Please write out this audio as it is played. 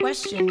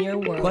Question your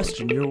world.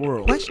 Question your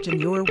world. Question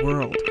your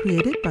world.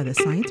 Created by the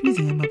Science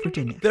Museum of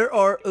Virginia. There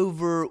are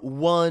over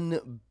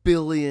 1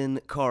 billion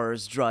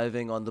cars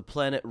driving on the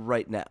planet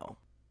right now.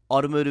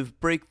 Automotive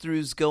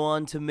breakthroughs go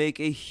on to make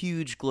a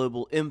huge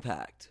global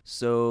impact.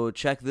 So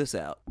check this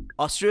out.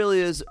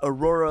 Australia's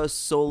Aurora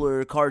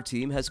Solar car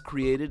team has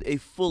created a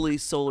fully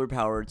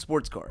solar-powered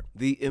sports car,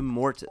 the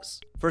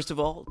Immortus. First of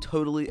all,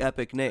 totally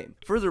epic name.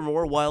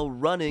 Furthermore, while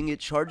running, it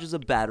charges a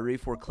battery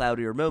for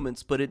cloudier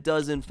moments, but it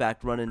does in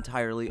fact run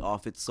entirely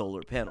off its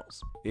solar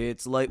panels.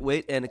 It's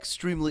lightweight and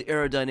extremely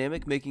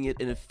aerodynamic, making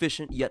it an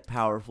efficient yet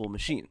powerful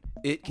machine.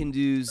 It can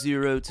do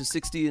 0 to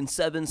 60 in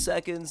 7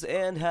 seconds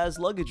and has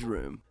luggage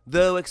room.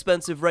 Though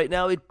expensive right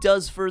now, it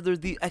does further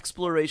the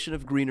exploration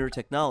of greener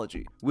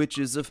technology, which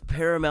is of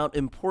paramount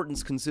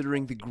importance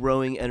considering the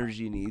growing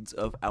energy needs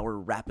of our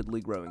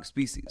rapidly growing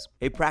species.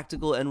 A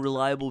practical and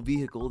reliable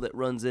vehicle that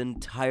runs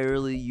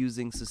entirely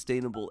using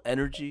sustainable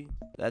energy,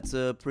 that's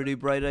a pretty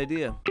bright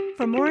idea.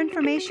 For more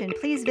information,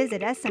 please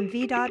visit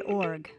smv.org.